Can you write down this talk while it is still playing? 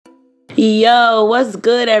Yo, what's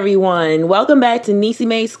good, everyone? Welcome back to Nisi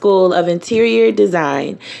Mae School of Interior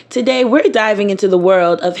Design. Today, we're diving into the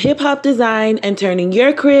world of hip hop design and turning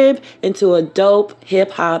your crib into a dope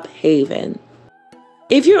hip hop haven.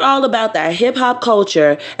 If you're all about that hip hop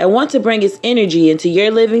culture and want to bring its energy into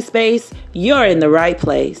your living space, you're in the right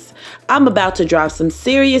place. I'm about to drop some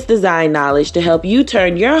serious design knowledge to help you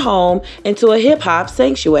turn your home into a hip hop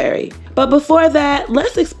sanctuary. But before that,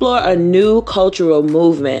 let's explore a new cultural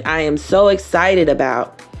movement I am so excited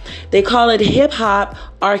about. They call it hip hop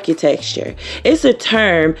architecture. It's a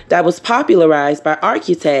term that was popularized by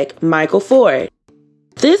architect Michael Ford.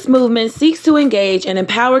 This movement seeks to engage and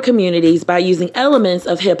empower communities by using elements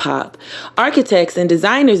of hip hop. Architects and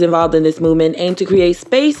designers involved in this movement aim to create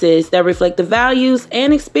spaces that reflect the values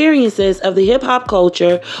and experiences of the hip hop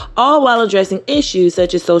culture, all while addressing issues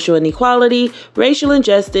such as social inequality, racial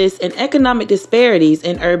injustice, and economic disparities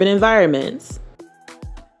in urban environments.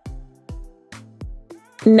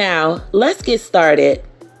 Now, let's get started.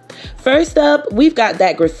 First up, we've got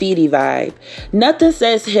that graffiti vibe. Nothing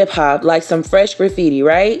says hip-hop like some fresh graffiti,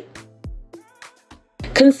 right?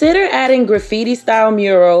 Consider adding graffiti-style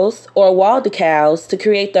murals or wall decals to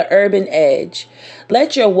create the urban edge.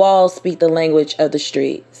 Let your walls speak the language of the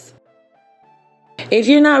streets. If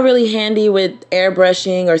you're not really handy with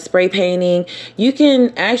airbrushing or spray painting, you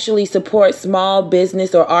can actually support small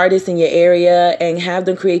business or artists in your area and have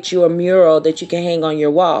them create you a mural that you can hang on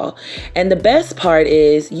your wall. And the best part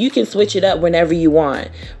is you can switch it up whenever you want.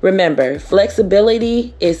 Remember,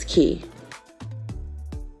 flexibility is key.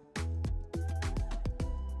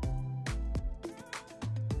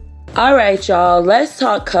 All right, y'all, let's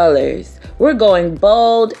talk colors. We're going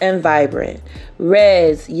bold and vibrant.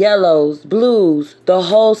 Reds, yellows, blues, the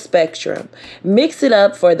whole spectrum. Mix it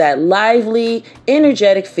up for that lively,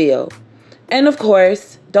 energetic feel. And of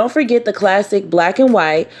course, don't forget the classic black and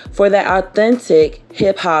white for that authentic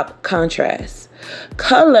hip-hop contrast.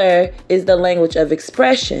 Color is the language of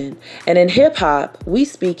expression, and in hip-hop, we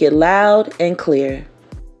speak it loud and clear.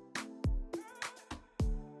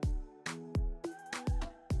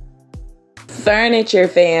 Furniture,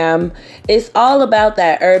 fam. It's all about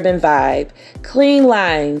that urban vibe. Clean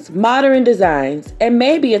lines, modern designs, and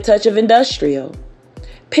maybe a touch of industrial.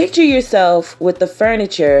 Picture yourself with the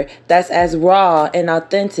furniture that's as raw and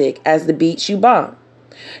authentic as the beats you bump.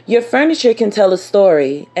 Your furniture can tell a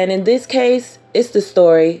story, and in this case, it's the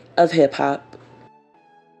story of hip-hop.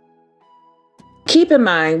 Keep in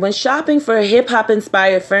mind, when shopping for hip-hop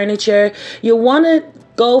inspired furniture, you'll want to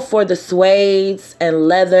go for the suedes and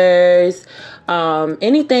leathers,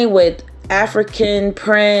 anything with African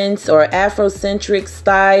prints or Afrocentric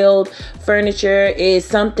styled furniture is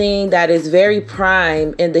something that is very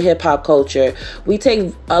prime in the hip hop culture. We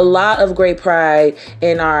take a lot of great pride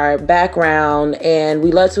in our background and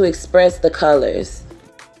we love to express the colors.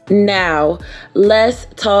 Now, let's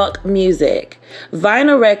talk music.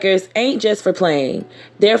 Vinyl records ain't just for playing,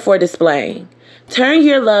 they're for displaying. Turn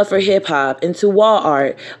your love for hip-hop into wall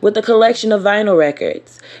art with a collection of vinyl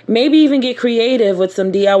records. Maybe even get creative with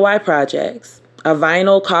some DIY projects. A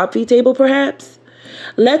vinyl coffee table, perhaps?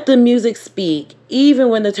 Let the music speak, even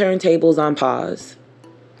when the turntable's on pause.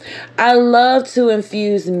 I love to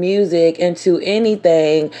infuse music into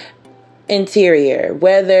anything interior,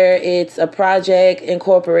 whether it's a project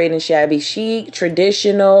incorporating shabby chic,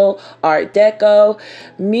 traditional, art deco.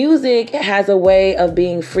 Music has a way of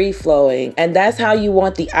being free-flowing, and that's how you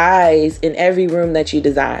want the eyes in every room that you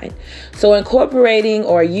design. So incorporating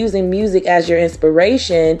or using music as your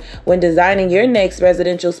inspiration when designing your next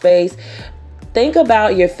residential space, think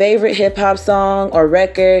about your favorite hip-hop song or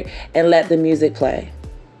record and let the music play.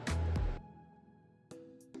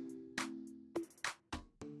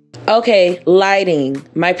 Okay, lighting,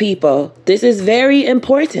 my people. This is very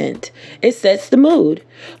important. It sets the mood.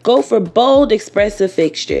 Go for bold, expressive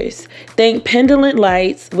fixtures. Think pendulum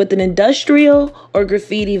lights with an industrial or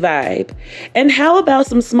graffiti vibe. And how about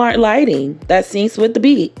some smart lighting that syncs with the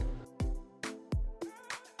beat?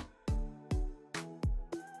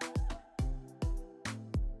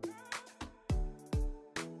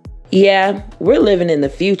 Yeah, we're living in the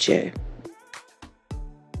future.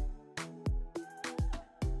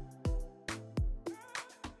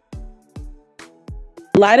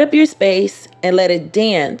 Light up your space and let it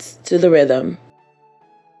dance to the rhythm.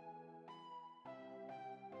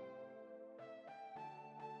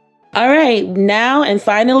 All right, now and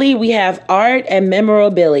finally, we have art and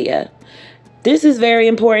memorabilia. This is very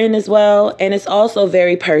important as well, and it's also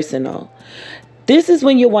very personal. This is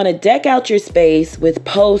when you want to deck out your space with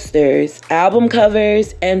posters, album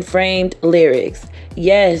covers, and framed lyrics.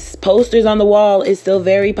 Yes, posters on the wall is still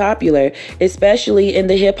very popular, especially in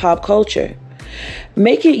the hip hop culture.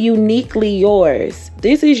 Make it uniquely yours.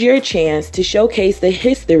 This is your chance to showcase the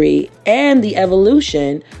history and the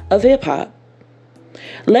evolution of hip hop.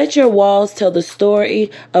 Let your walls tell the story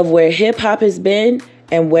of where hip hop has been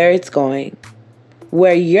and where it's going.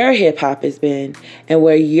 Where your hip hop has been and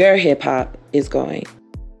where your hip hop is going.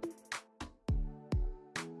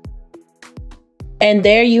 And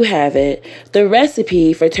there you have it, the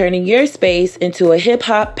recipe for turning your space into a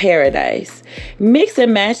hip-hop paradise. Mix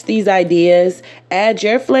and match these ideas, add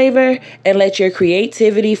your flavor, and let your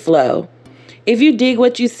creativity flow. If you dig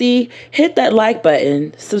what you see, hit that like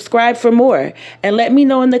button, subscribe for more, and let me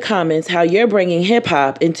know in the comments how you're bringing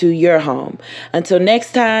hip-hop into your home. Until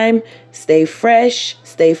next time, stay fresh,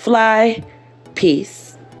 stay fly, peace.